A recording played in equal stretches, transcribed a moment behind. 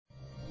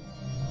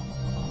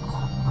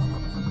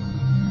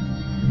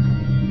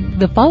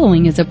The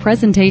following is a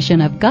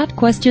presentation of Got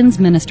Questions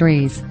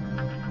Ministries.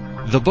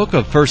 The book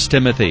of 1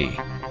 Timothy.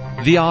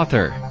 The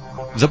author.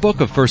 The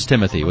book of 1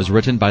 Timothy was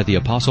written by the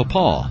Apostle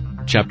Paul,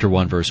 chapter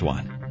 1, verse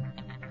 1.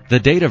 The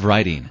date of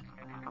writing.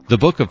 The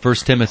book of 1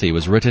 Timothy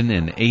was written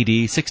in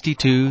AD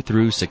 62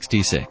 through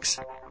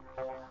 66.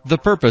 The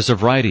purpose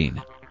of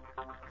writing.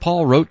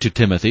 Paul wrote to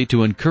Timothy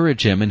to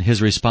encourage him in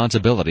his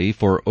responsibility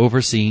for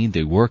overseeing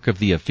the work of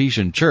the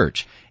Ephesian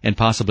church and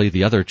possibly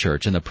the other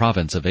church in the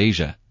province of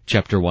Asia,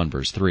 chapter 1,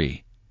 verse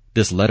 3.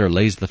 This letter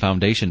lays the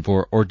foundation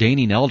for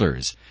ordaining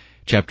elders,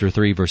 chapter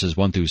 3, verses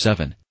 1 through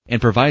 7,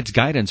 and provides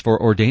guidance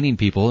for ordaining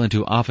people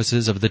into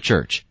offices of the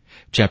church,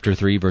 chapter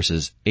 3,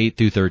 verses 8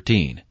 through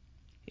 13.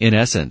 In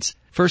essence,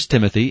 1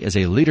 Timothy is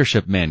a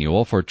leadership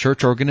manual for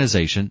church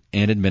organization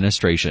and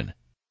administration.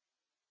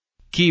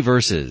 Key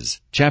verses,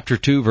 chapter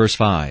 2, verse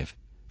 5.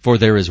 For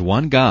there is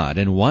one God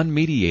and one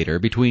mediator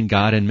between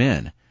God and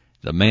men,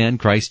 the man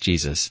Christ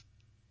Jesus.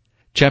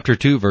 Chapter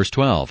 2, verse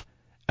 12.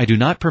 I do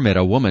not permit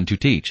a woman to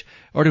teach,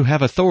 or to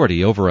have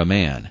authority over a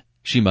man.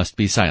 She must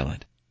be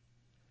silent.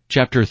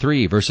 Chapter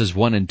 3, verses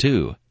 1 and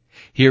 2.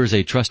 Here is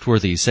a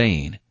trustworthy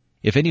saying.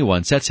 If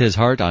anyone sets his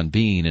heart on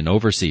being an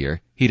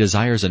overseer, he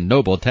desires a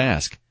noble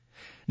task.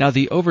 Now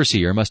the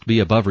overseer must be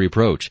above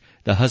reproach,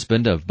 the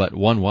husband of but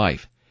one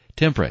wife,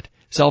 temperate,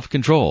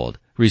 self-controlled,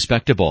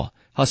 respectable,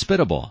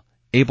 hospitable,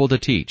 able to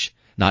teach,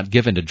 not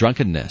given to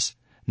drunkenness,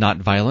 not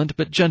violent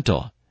but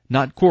gentle,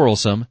 not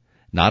quarrelsome,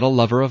 not a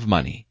lover of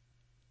money.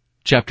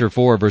 Chapter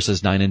 4,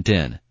 verses 9 and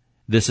 10.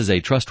 This is a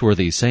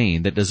trustworthy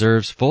saying that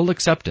deserves full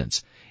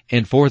acceptance,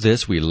 and for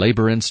this we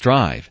labor and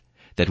strive,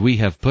 that we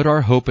have put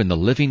our hope in the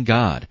living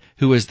God,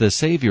 who is the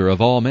Savior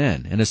of all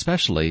men, and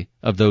especially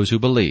of those who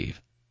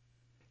believe.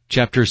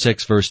 Chapter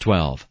 6, verse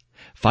 12.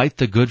 Fight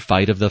the good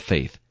fight of the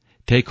faith.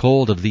 Take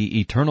hold of the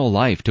eternal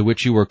life to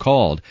which you were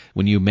called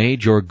when you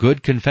made your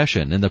good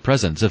confession in the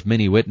presence of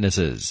many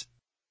witnesses.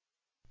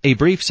 A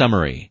brief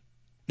summary.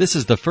 This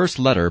is the first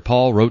letter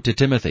Paul wrote to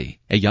Timothy,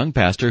 a young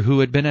pastor who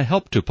had been a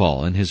help to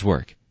Paul in his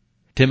work.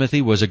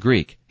 Timothy was a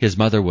Greek, his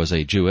mother was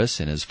a Jewess,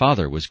 and his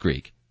father was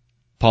Greek.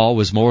 Paul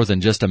was more than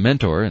just a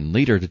mentor and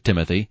leader to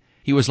Timothy.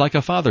 He was like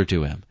a father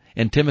to him,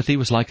 and Timothy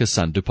was like a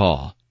son to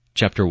Paul.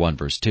 Chapter 1,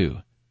 verse 2.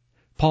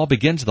 Paul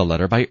begins the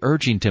letter by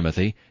urging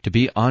Timothy to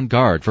be on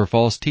guard for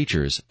false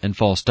teachers and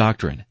false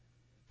doctrine.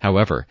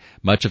 However,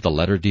 much of the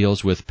letter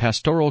deals with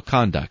pastoral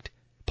conduct.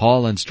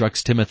 Paul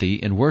instructs Timothy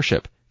in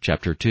worship,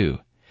 chapter 2,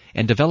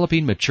 and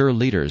developing mature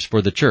leaders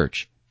for the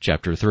church,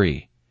 chapter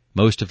 3.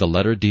 Most of the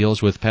letter deals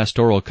with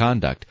pastoral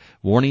conduct,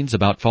 warnings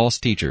about false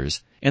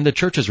teachers, and the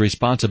church's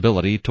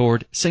responsibility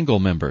toward single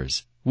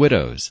members,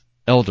 widows,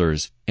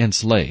 elders, and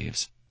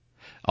slaves.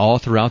 All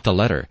throughout the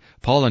letter,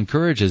 Paul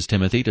encourages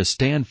Timothy to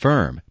stand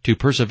firm, to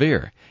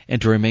persevere, and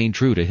to remain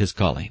true to his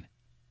calling.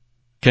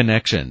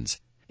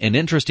 Connections. An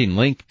interesting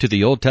link to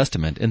the Old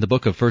Testament in the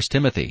book of 1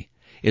 Timothy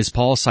is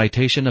Paul's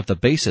citation of the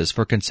basis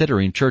for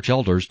considering church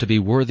elders to be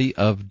worthy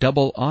of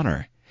double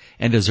honor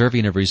and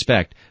deserving of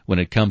respect when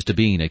it comes to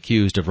being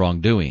accused of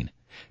wrongdoing.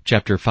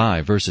 Chapter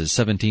 5, verses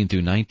 17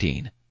 through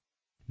 19.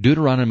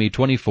 Deuteronomy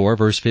 24,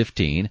 verse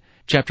 15,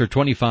 chapter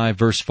 25,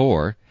 verse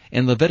 4,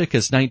 and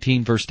Leviticus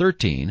 19, verse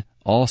 13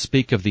 all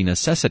speak of the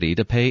necessity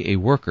to pay a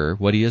worker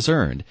what he has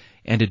earned,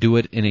 and to do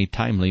it in a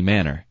timely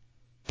manner.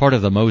 Part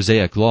of the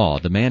Mosaic law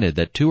demanded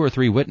that 2 or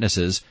 3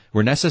 witnesses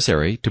were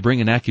necessary to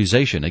bring an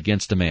accusation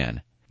against a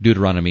man.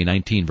 Deuteronomy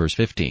 19, verse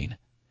 15.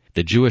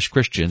 The Jewish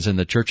Christians in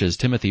the churches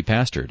Timothy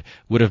pastored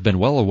would have been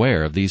well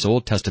aware of these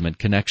Old Testament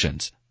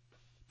connections.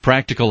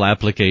 Practical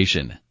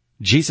application.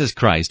 Jesus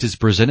Christ is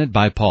presented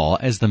by Paul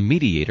as the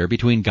mediator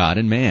between God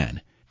and man,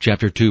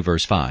 chapter 2,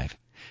 verse 5,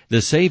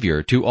 the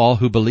Savior to all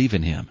who believe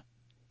in him.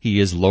 He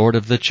is Lord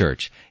of the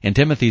church, and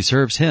Timothy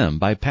serves him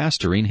by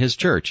pastoring his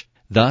church.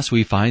 Thus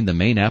we find the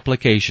main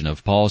application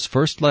of Paul's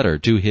first letter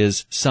to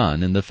his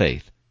son in the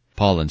faith.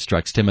 Paul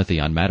instructs Timothy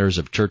on matters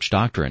of church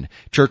doctrine,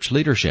 church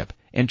leadership,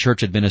 and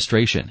church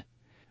administration.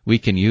 We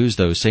can use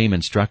those same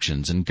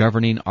instructions in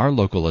governing our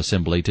local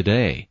assembly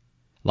today.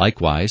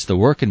 Likewise, the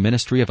work and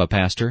ministry of a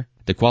pastor,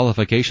 the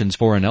qualifications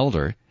for an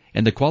elder,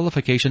 and the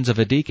qualifications of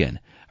a deacon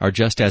are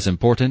just as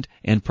important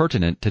and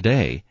pertinent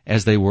today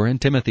as they were in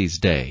Timothy's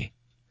day.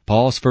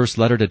 Paul's first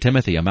letter to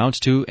Timothy amounts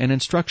to an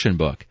instruction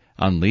book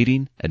on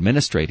leading,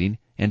 administrating,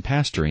 and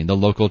pastoring the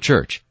local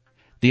church.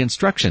 The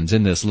instructions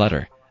in this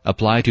letter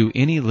apply to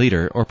any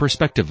leader or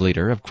prospective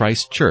leader of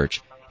Christ's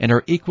church and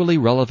are equally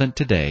relevant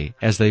today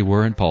as they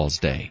were in Paul's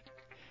day.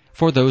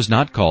 For those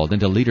not called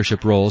into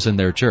leadership roles in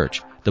their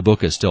church, the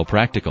book is still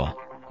practical.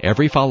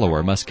 Every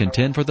follower must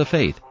contend for the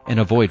faith and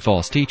avoid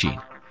false teaching.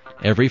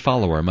 Every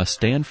follower must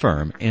stand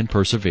firm and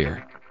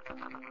persevere.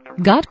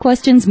 Got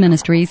Questions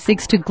Ministry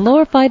seeks to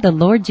glorify the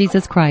Lord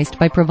Jesus Christ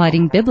by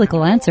providing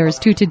biblical answers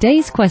to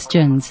today's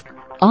questions.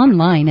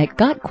 Online at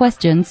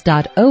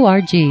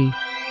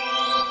gotquestions.org.